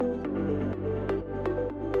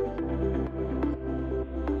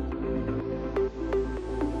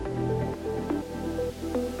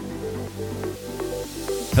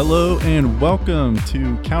Hello and welcome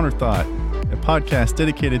to Counterthought, a podcast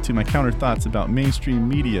dedicated to my counter thoughts about mainstream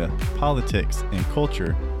media, politics, and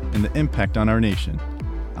culture, and the impact on our nation.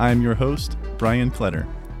 I am your host, Brian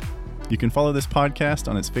Kletter. You can follow this podcast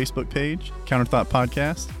on its Facebook page, Counterthought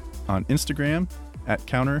Podcast, on Instagram at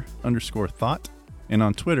 @counter_thought, and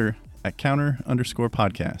on Twitter at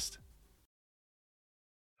 @counter_podcast.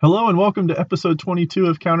 Hello and welcome to episode 22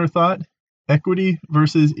 of Counterthought, Equity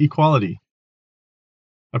versus Equality.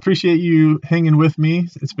 Appreciate you hanging with me.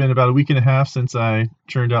 It's been about a week and a half since I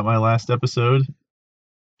churned out my last episode.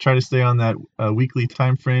 Try to stay on that weekly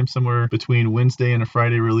time frame, somewhere between Wednesday and a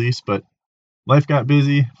Friday release, but life got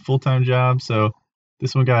busy, full-time job, so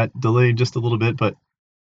this one got delayed just a little bit, but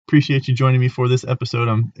appreciate you joining me for this episode.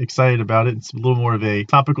 I'm excited about it. It's a little more of a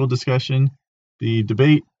topical discussion. The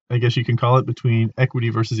debate, I guess you can call it, between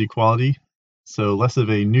equity versus equality, so less of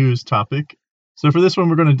a news topic. So for this one,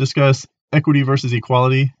 we're going to discuss equity versus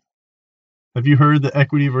equality. Have you heard the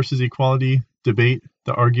equity versus equality debate,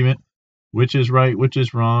 the argument? Which is right, which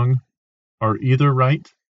is wrong? Are either right,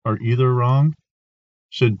 are either wrong?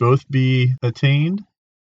 Should both be attained,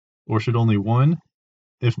 or should only one?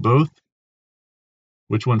 If both,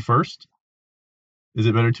 which one first? Is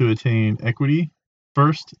it better to attain equity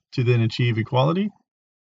first to then achieve equality?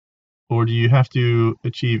 Or do you have to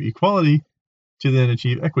achieve equality to then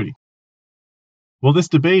achieve equity? Well, this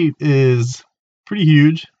debate is pretty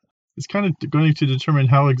huge. It's kind of going to determine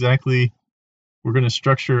how exactly we're going to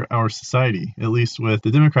structure our society, at least with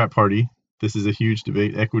the Democrat Party. This is a huge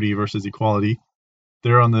debate, equity versus equality.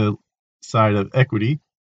 They're on the side of equity,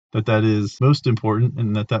 that is most important,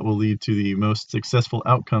 and that will lead to the most successful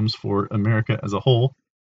outcomes for America as a whole.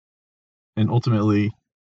 And ultimately,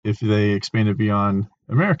 if they expand it beyond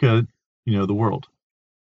America, the world.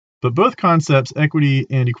 But both concepts, equity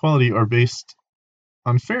and equality, are based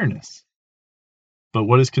on fairness. But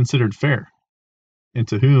what is considered fair? And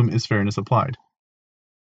to whom is fairness applied?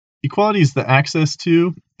 Equality is the access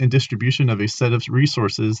to and distribution of a set of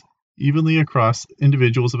resources evenly across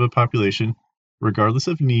individuals of a population, regardless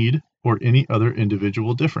of need or any other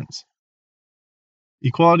individual difference.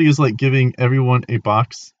 Equality is like giving everyone a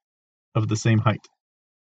box of the same height.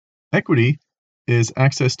 Equity is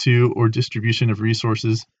access to or distribution of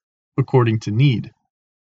resources according to need,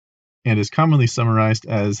 and is commonly summarized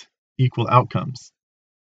as equal outcomes.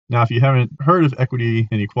 Now, if you haven't heard of equity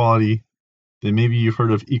and equality, then maybe you've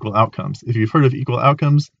heard of equal outcomes. If you've heard of equal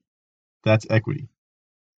outcomes, that's equity.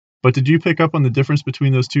 But did you pick up on the difference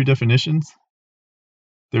between those two definitions?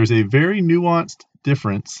 There's a very nuanced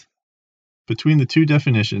difference between the two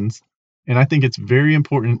definitions, and I think it's very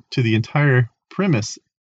important to the entire premise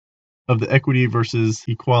of the equity versus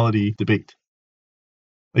equality debate.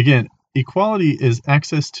 Again, equality is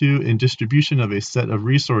access to and distribution of a set of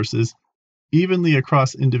resources evenly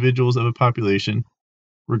across individuals of a population,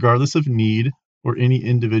 regardless of need or any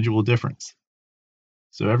individual difference.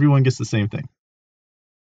 So everyone gets the same thing.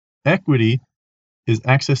 Equity is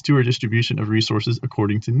access to or distribution of resources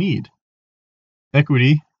according to need.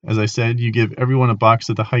 Equity, as I said, you give everyone a box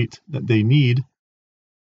of the height that they need,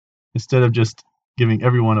 instead of just giving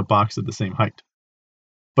everyone a box of the same height.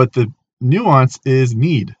 But the nuance is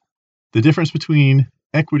need. The difference between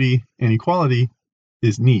equity and equality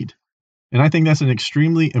is need. And I think that's an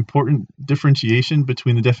extremely important differentiation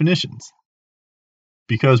between the definitions.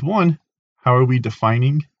 Because one, how are we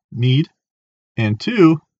defining need? And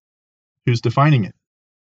two, who's defining it?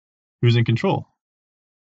 Who's in control?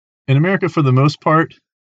 In America, for the most part,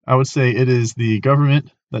 I would say it is the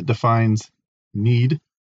government that defines need.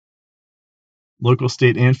 Local,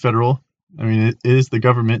 state, and federal. It is the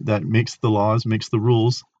government that makes the laws, makes the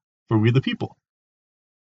rules for we the people.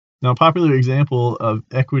 Now, a popular example of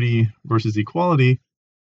equity versus equality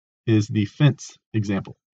is the fence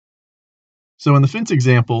example. So in the fence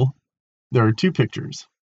example, there are two pictures,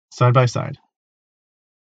 side by side.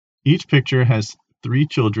 Each picture has three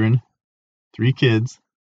kids,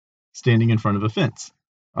 standing in front of a fence,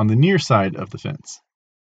 on the near side of the fence.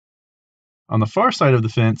 On the far side of the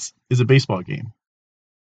fence is a baseball game.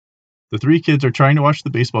 The three kids are trying to watch the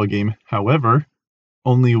baseball game. However,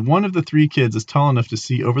 only one of the three kids is tall enough to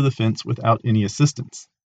see over the fence without any assistance.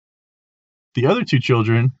 The other two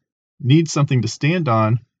children need something to stand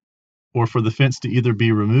on, or for the fence to either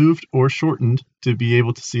be removed or shortened to be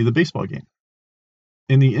able to see the baseball game.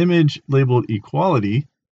 In the image labeled equality,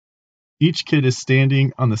 each kid is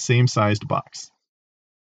standing on the same sized box.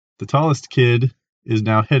 The tallest kid is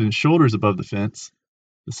now head and shoulders above the fence.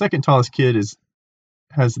 The second tallest kid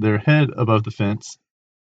has their head above the fence,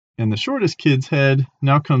 and the shortest kid's head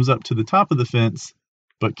now comes up to the top of the fence,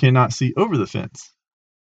 but cannot see over the fence.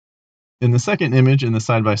 In the second image in the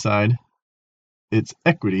side-by-side, it's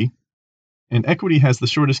equity, and equity has the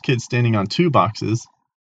shortest kid standing on 2 boxes,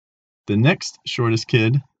 the next shortest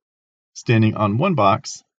kid standing on 1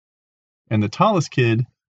 box, and the tallest kid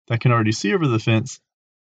that can already see over the fence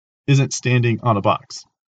isn't standing on a box.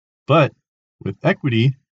 But with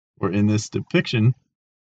equity, or in this depiction,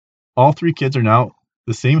 all 3 kids are now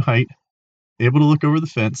the same height, able to look over the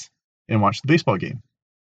fence and watch the baseball game.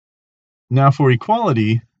 Now for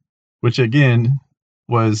equality, which again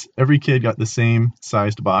was every kid got the same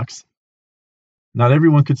sized box, not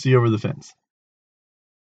everyone could see over the fence.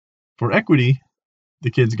 For equity, the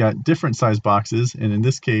kids got different sized boxes, and in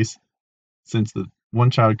this case, since the one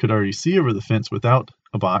child could already see over the fence without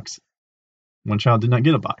a box, one child did not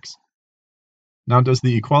get a box. Now, does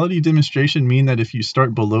the equality demonstration mean that if you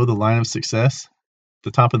start below the line of success,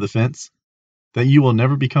 the top of the fence, that you will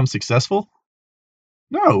never become successful?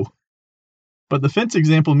 No. But the fence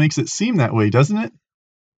example makes it seem that way, doesn't it?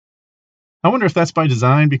 I wonder if that's by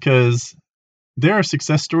design, because there are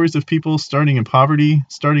success stories of people starting in poverty,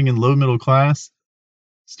 starting in low middle class,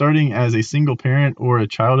 starting as a single parent or a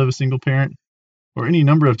child of a single parent, or any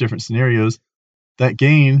number of different scenarios that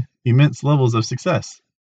gain immense levels of success.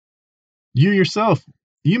 You yourself,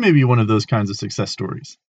 you may be one of those kinds of success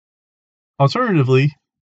stories. Alternatively,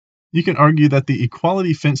 you can argue that the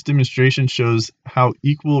equality fence demonstration shows how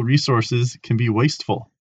equal resources can be wasteful,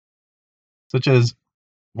 such as,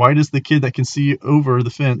 why does the kid that can see over the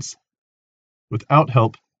fence without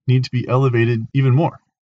help need to be elevated even more?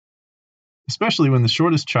 Especially when the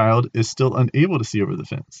shortest child is still unable to see over the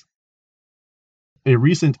fence. A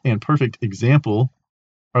recent and perfect example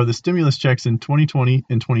are the stimulus checks in 2020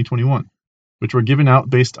 and 2021, which were given out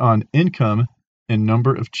based on income and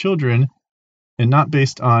number of children, and not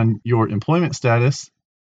based on your employment status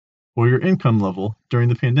or your income level during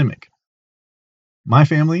the pandemic. My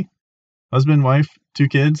family, husband, wife, 2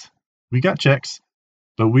 kids, we got checks,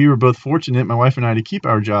 but we were both fortunate, my wife and I, to keep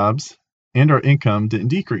our jobs, and our income didn't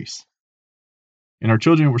decrease. And our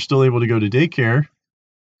children were still able to go to daycare,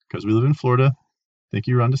 because we live in Florida, thank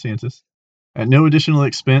you, Ron DeSantis, at no additional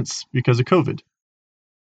expense because of COVID.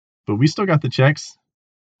 But we still got the checks,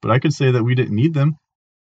 but I could say that we didn't need them,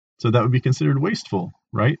 so that would be considered wasteful,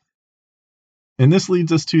 right? And this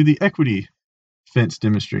leads us to the equity fence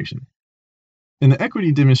demonstration. In the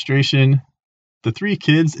equity demonstration, the 3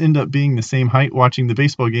 kids end up being the same height watching the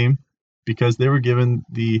baseball game because they were given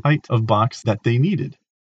the height of box that they needed.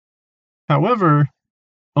 However,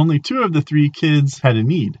 only 2 of the 3 kids had a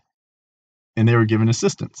need, and they were given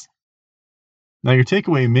assistance. Now your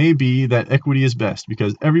takeaway may be that equity is best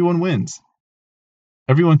because everyone wins.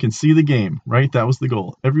 Everyone can see the game, right? That was the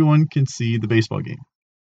goal. Everyone can see the baseball game.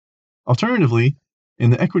 Alternatively, in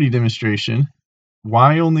the equity demonstration,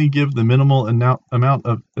 why only give the minimal amount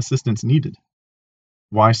of assistance needed?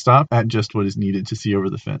 Why stop at just what is needed to see over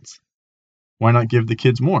the fence? Why not give the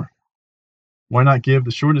kids more? Why not give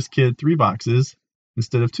the shortest kid 3 boxes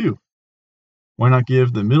instead of 2? Why not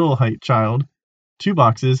give the middle height child 2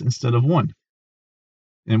 boxes instead of 1?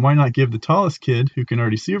 And why not give the tallest kid who can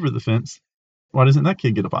already see over the fence, why doesn't that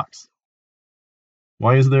kid get a box?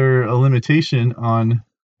 Why is there a limitation on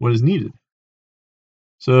what is needed?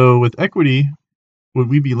 So with equity, would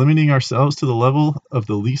we be limiting ourselves to the level of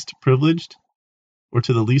the least privileged or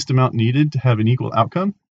to the least amount needed to have an equal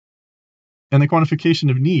outcome? And the quantification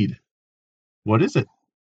of need, what is it?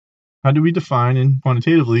 How do we define and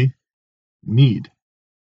quantitatively need?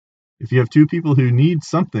 If you have 2 people who need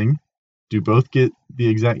something, do both get the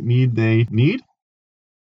exact need they need?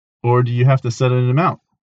 Or do you have to set an amount?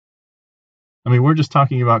 I mean, we're just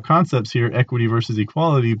talking about concepts here, equity versus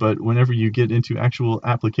equality, but whenever you get into actual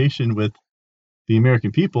application with the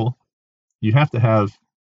American people, you have to have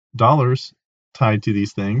dollars tied to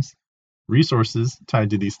these things, resources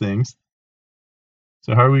tied to these things.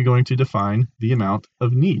 So how are we going to define the amount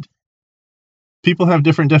of need? People have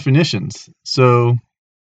different definitions. So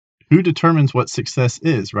who determines what success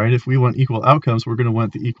is, right? If we want equal outcomes, we're going to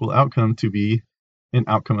want the equal outcome to be an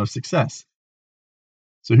outcome of success.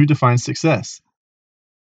 So who defines success?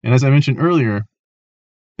 And as I mentioned earlier,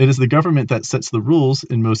 it is the government that sets the rules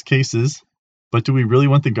in most cases, but do we really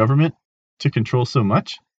want the government to control so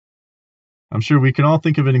much? I'm sure we can all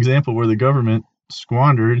think of an example where the government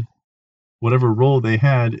squandered whatever role they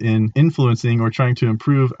had in influencing or trying to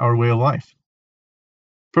improve our way of life.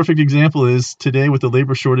 Perfect example is today with the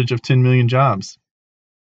labor shortage of 10 million jobs.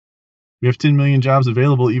 We have 10 million jobs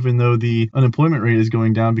available even though the unemployment rate is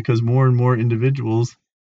going down because more and more individuals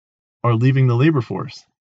are leaving the labor force.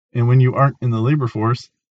 And when you aren't in the labor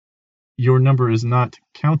force, your number is not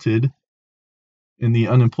counted in the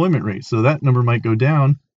unemployment rate. So that number might go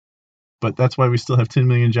down, But that's why we still have 10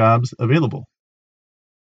 million jobs available.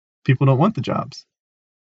 People don't want the jobs.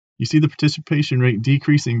 You see the participation rate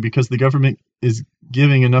decreasing because the government is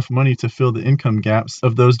giving enough money to fill the income gaps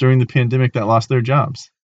of those during the pandemic that lost their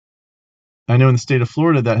jobs. I know in the state of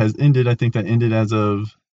Florida that has ended. I think that ended as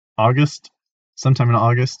of August. Sometime in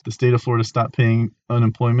August, the state of Florida stopped paying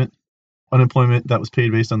unemployment that was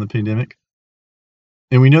paid based on the pandemic.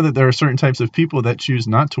 And we know that there are certain types of people that choose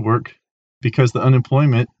not to work because the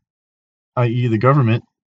unemployment, i.e. the government,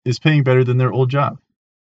 is paying better than their old job.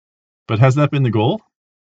 But has that been the goal?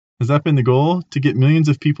 Has that been the goal, to get millions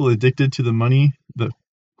of people addicted to the money, the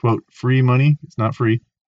quote, free money? It's not free.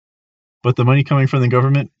 But the money coming from the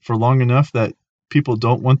government for long enough that people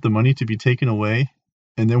don't want the money to be taken away,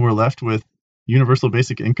 and then we're left with universal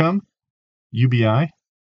basic income, UBI?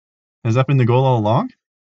 Has that been the goal all along?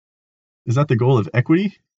 Is that the goal of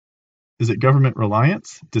equity? Is it government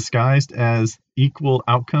reliance disguised as equal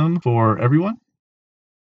outcome for everyone?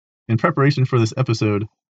 In preparation for this episode,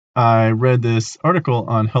 I read this article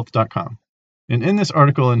on health.com. And in this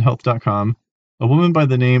article on health.com, a woman by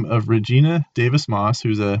the name of Regina Davis Moss,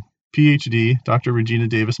 who's a PhD, Dr. Regina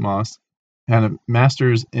Davis Moss, and a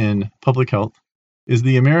master's in public health, is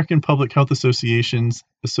the American Public Health Association's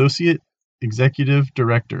Associate Executive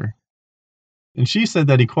Director. And she said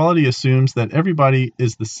that equality assumes that everybody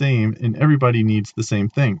is the same and everybody needs the same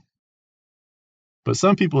thing. But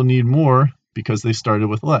some people need more because they started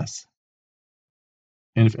with less.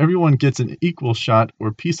 And if everyone gets an equal shot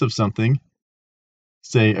or piece of something,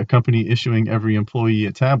 say a company issuing every employee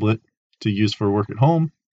a tablet to use for work at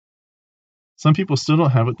home, some people still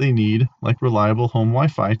don't have what they need, like reliable home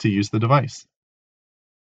Wi-Fi to use the device.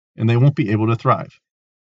 And they won't be able to thrive.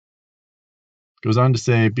 Goes on to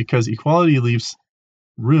say, because equality leaves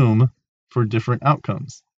room for different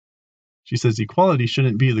outcomes. She says equality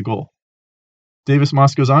shouldn't be the goal. Davis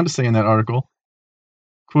Moss goes on to say in that article,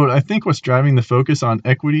 quote, I think what's driving the focus on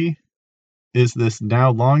equity is this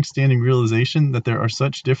now long-standing realization that there are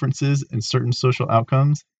such differences in certain social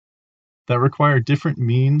outcomes that require different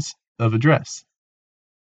means of address,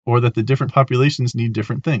 or that the different populations need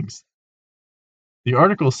different things. The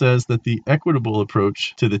article says that the equitable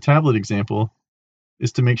approach to the tablet example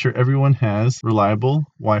is to make sure everyone has reliable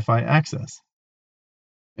Wi-Fi access.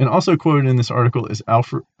 And also quoted in this article is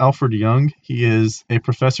Alfred Young. He is a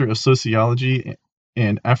professor of sociology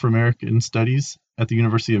and Afro-American Studies at the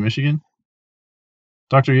University of Michigan.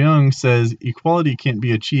 Dr. Young says equality can't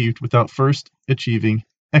be achieved without first achieving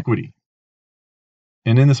equity.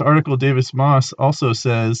 And in this article, Davis Moss also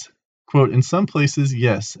says, quote, in some places,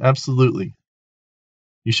 yes, absolutely.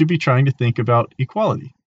 You should be trying to think about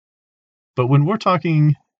equality. But when we're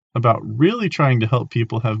talking about really trying to help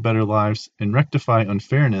people have better lives and rectify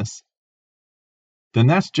unfairness, then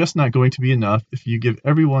that's just not going to be enough if you give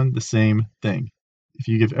everyone the same thing. If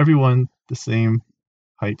you give everyone the same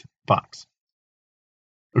height box.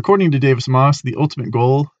 According to Davis Moss, the ultimate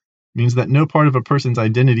goal means that no part of a person's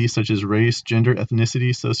identity, such as race, gender,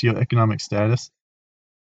 ethnicity, socioeconomic status,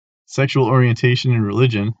 sexual orientation, and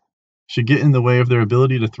religion, should get in the way of their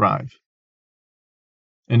ability to thrive.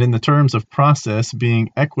 And in the terms of process,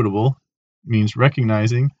 being equitable means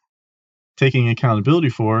recognizing, taking accountability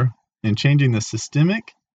for, and changing the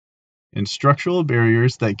systemic and structural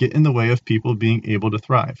barriers that get in the way of people being able to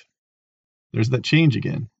thrive. There's that change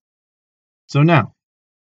again. So now,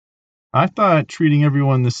 I thought treating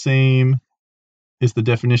everyone the same is the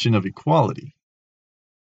definition of equality.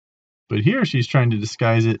 But here she's trying to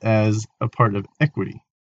disguise it as a part of equity.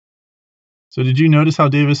 So did you notice how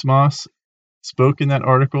Davis Moss spoke in that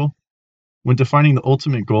article? When defining the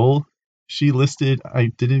ultimate goal, she listed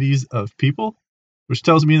identities of people, which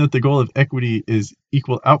tells me that the goal of equity is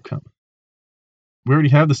equal outcome. We already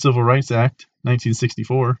have the Civil Rights Act,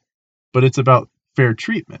 1964, but it's about fair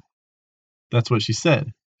treatment. That's what she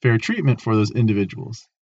said. Fair treatment for those individuals.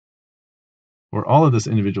 Or all of those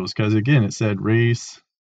individuals, because again, it said race,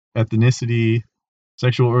 ethnicity,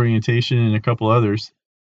 sexual orientation, and a couple others.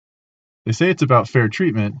 They say it's about fair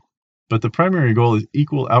treatment, but the primary goal is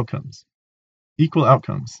equal outcomes. Equal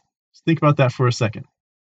outcomes. Just think about that for a second.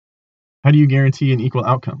 How do you guarantee an equal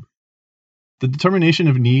outcome? The determination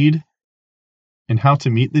of need and how to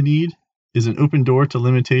meet the need is an open door to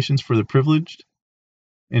limitations for the privileged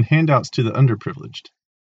and handouts to the underprivileged.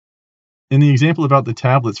 In the example about the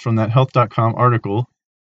tablets from that health.com article,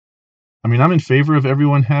 I'm in favor of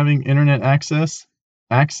everyone having internet access,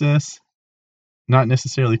 not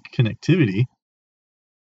necessarily connectivity,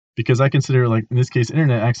 because I consider, like in this case,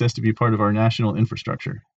 internet access to be part of our national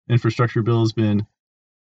infrastructure. Infrastructure bill has been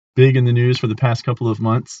big in the news for the past couple of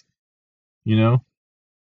months,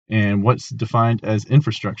 and what's defined as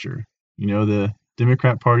infrastructure. The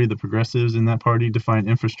Democrat Party, the progressives in that party define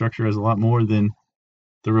infrastructure as a lot more than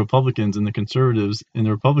the Republicans and the conservatives in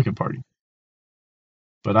the Republican Party.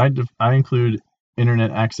 But I include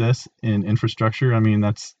internet access in infrastructure. I mean,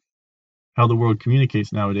 that's how the world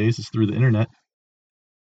communicates nowadays, is through the internet.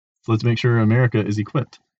 So let's make sure America is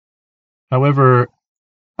equipped. However,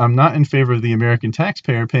 I'm not in favor of the American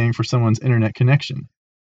taxpayer paying for someone's internet connection.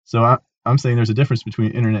 So I'm saying there's a difference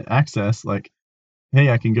between internet access, like, hey,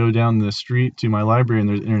 I can go down the street to my library and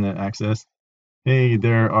there's internet access. Hey,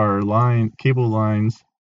 there are cable lines,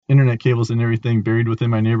 internet cables and everything buried within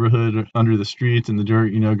my neighborhood or under the streets and the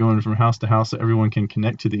dirt, going from house to house so everyone can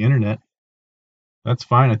connect to the internet. That's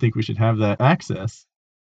fine. I think we should have that access.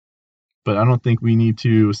 But I don't think we need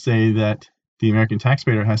to say that the American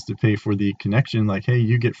taxpayer has to pay for the connection, like, hey,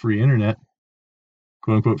 you get free internet,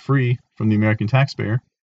 quote unquote free, from the American taxpayer.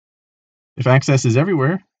 If access is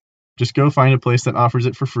everywhere, just go find a place that offers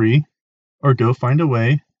it for free, or go find a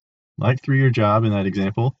way, like through your job in that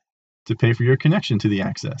example, to pay for your connection to the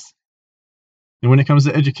access. And when it comes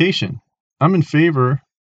to education, I'm in favor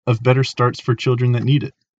of better starts for children that need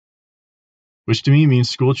it, which to me means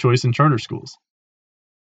school choice and charter schools.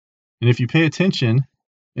 And if you pay attention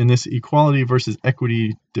in this equality versus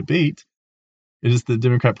equity debate, it is the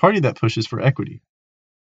Democrat Party that pushes for equity.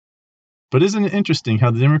 But isn't it interesting how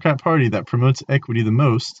the Democrat Party that promotes equity the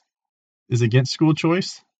most is against school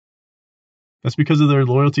choice? That's because of their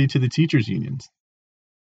loyalty to the teachers' unions.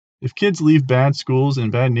 If kids leave bad schools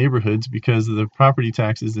and bad neighborhoods because of the property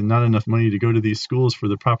taxes and not enough money to go to these schools for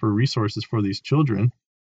the proper resources for these children,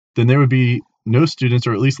 then there would be no students,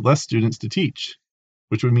 or at least less students, to teach,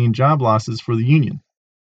 which would mean job losses for the union.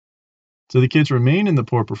 So the kids remain in the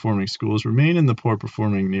poor performing schools, remain in the poor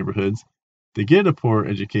performing neighborhoods. They get a poor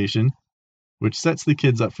education, which sets the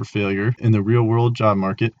kids up for failure in the real world job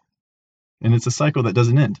market. And it's a cycle that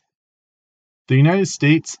doesn't end. The United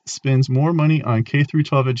States spends more money on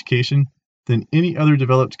K-12 education than any other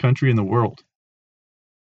developed country in the world,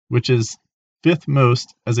 which is fifth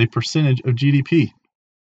most as a percentage of GDP.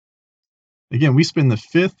 Again, we spend the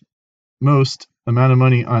fifth most amount of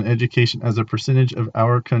money on education as a percentage of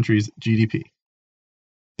our country's GDP.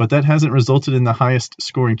 But that hasn't resulted in the highest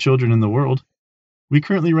scoring children in the world. We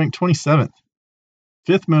currently rank 27th.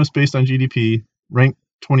 Fifth most based on GDP, ranked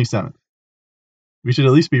 27th. We should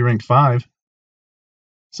at least be ranked 5.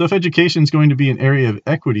 So if education is going to be an area of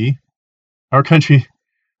equity, our country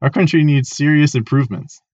needs serious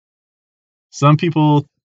improvements. Some people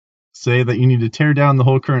say that you need to tear down the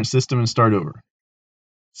whole current system and start over.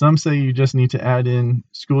 Some say you just need to add in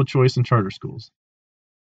school choice and charter schools.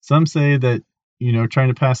 Some say that, trying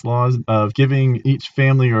to pass laws of giving each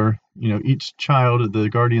family or, each child, the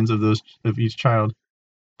guardians of each child,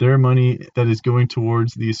 their money that is going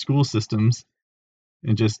towards these school systems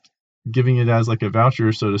and just giving it as like a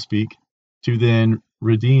voucher, so to speak, to then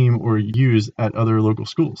redeem or use at other local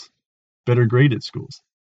schools, better graded schools.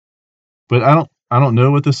 But I don't know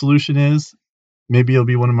what the solution is. Maybe it'll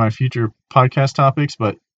be one of my future podcast topics,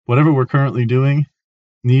 but whatever we're currently doing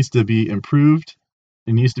needs to be improved.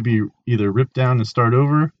 It needs to be either ripped down and start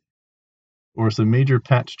over, or some major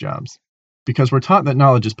patch jobs, because we're taught that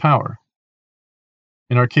knowledge is power.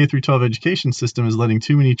 And our K-12 education system is letting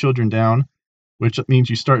too many children down, which means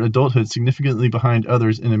you start adulthood significantly behind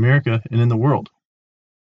others in America and in the world.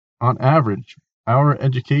 On average, our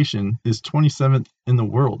education is 27th in the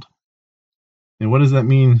world. And what does that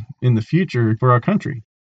mean in the future for our country?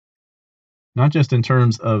 Not just in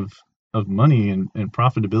terms of money and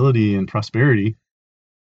profitability and prosperity,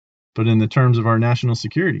 but in the terms of our national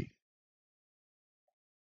security.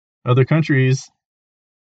 Other countries,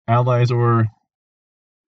 allies, or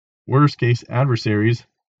worst case adversaries,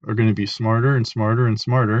 are going to be smarter and smarter and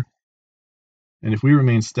smarter. And if we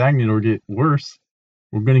remain stagnant or get worse,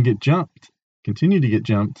 we're going to get jumped, continue to get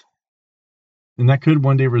jumped. And that could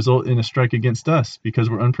one day result in a strike against us because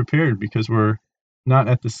we're unprepared, because we're not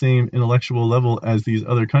at the same intellectual level as these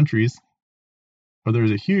other countries, or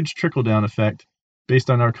there's a huge trickle-down effect based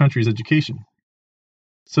on our country's education.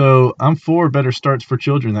 So I'm for better starts for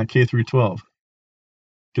children, that K-12,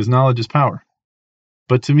 because knowledge is power.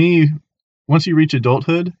 But to me, once you reach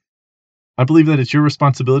adulthood, I believe that it's your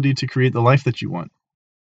responsibility to create the life that you want.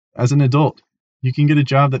 As an adult, you can get a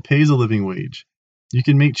job that pays a living wage. You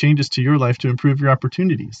can make changes to your life to improve your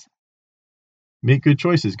opportunities. Make good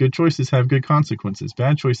choices. Good choices have good consequences.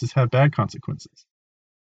 Bad choices have bad consequences.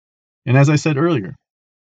 And as I said earlier,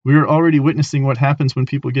 we are already witnessing what happens when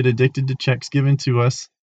people get addicted to checks given to us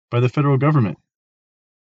by the federal government.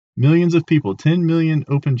 Millions of people, 10 million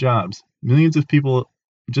open jobs, millions of people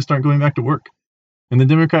just aren't going back to work. And the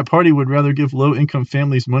Democrat Party would rather give low-income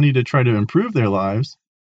families money to try to improve their lives.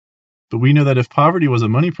 But we know that if poverty was a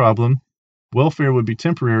money problem, welfare would be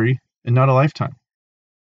temporary and not a lifetime.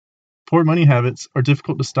 Poor money habits are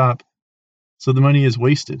difficult to stop, so the money is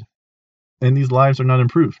wasted, and these lives are not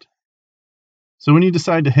improved. So when you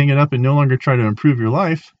decide to hang it up and no longer try to improve your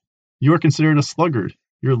life, you are considered a sluggard.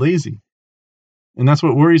 You're lazy. And that's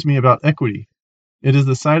what worries me about equity. It is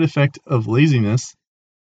the side effect of laziness,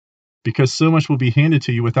 because so much will be handed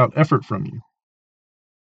to you without effort from you.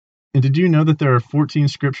 And did you know that there are 14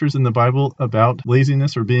 scriptures in the Bible about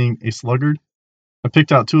laziness or being a sluggard? I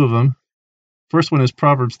picked out 2 of them. First one is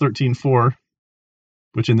Proverbs 13:4,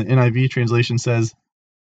 which in the NIV translation says,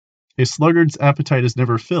 "A sluggard's appetite is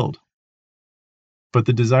never filled, but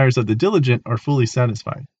the desires of the diligent are fully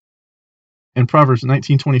satisfied." And Proverbs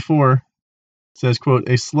 19:24 says, quote,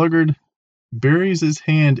 "A sluggard buries his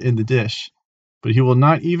hand in the dish, but he will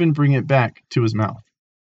not even bring it back to his mouth."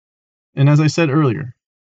 And as I said earlier,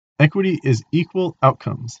 equity is equal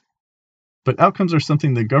outcomes, but outcomes are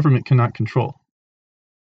something the government cannot control.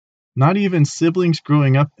 Not even siblings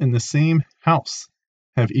growing up in the same house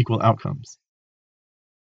have equal outcomes.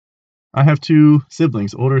 I have 2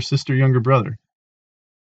 siblings, older sister, younger brother.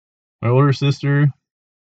 My older sister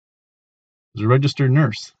is a registered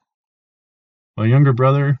nurse. My younger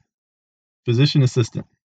brother, physician assistant.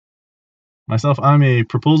 Myself, I'm a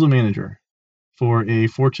proposal manager for a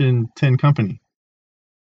Fortune 10 company.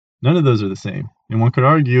 None of those are the same. And one could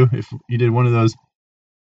argue, if you did one of those,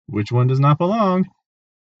 which one does not belong?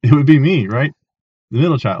 It would be me, right? The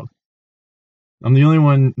middle child. I'm the only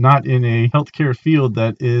one not in a healthcare field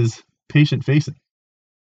that is patient-facing.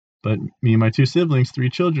 But me and my 2 siblings, 3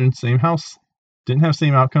 children, same house, didn't have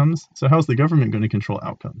same outcomes, so how's the government going to control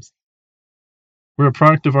outcomes? We're a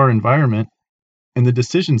product of our environment and the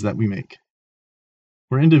decisions that we make.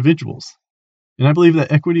 We're individuals. And I believe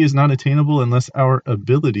that equity is not attainable unless our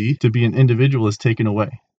ability to be an individual is taken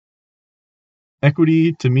away.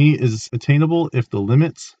 Equity, to me, is attainable if the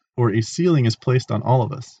limits or a ceiling is placed on all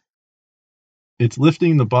of us. It's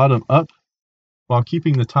lifting the bottom up while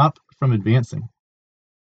keeping the top from advancing.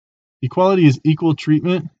 Equality is equal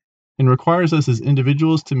treatment and requires us as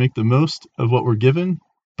individuals to make the most of what we're given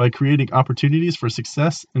by creating opportunities for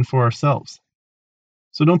success and for ourselves.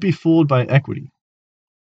 So don't be fooled by equity.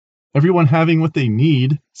 Everyone having what they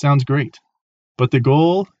need sounds great, but the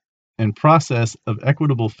goal and process of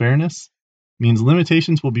equitable fairness means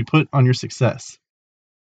limitations will be put on your success.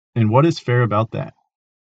 And what is fair about that?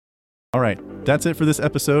 All right, that's it for this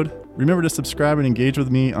episode. Remember to subscribe and engage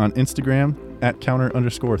with me on Instagram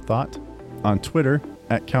 @counter_thought, on Twitter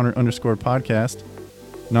 @counter_podcast,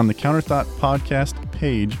 and on the Counter Thought podcast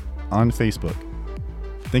page on Facebook.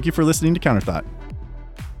 Thank you for listening to Counter Thought.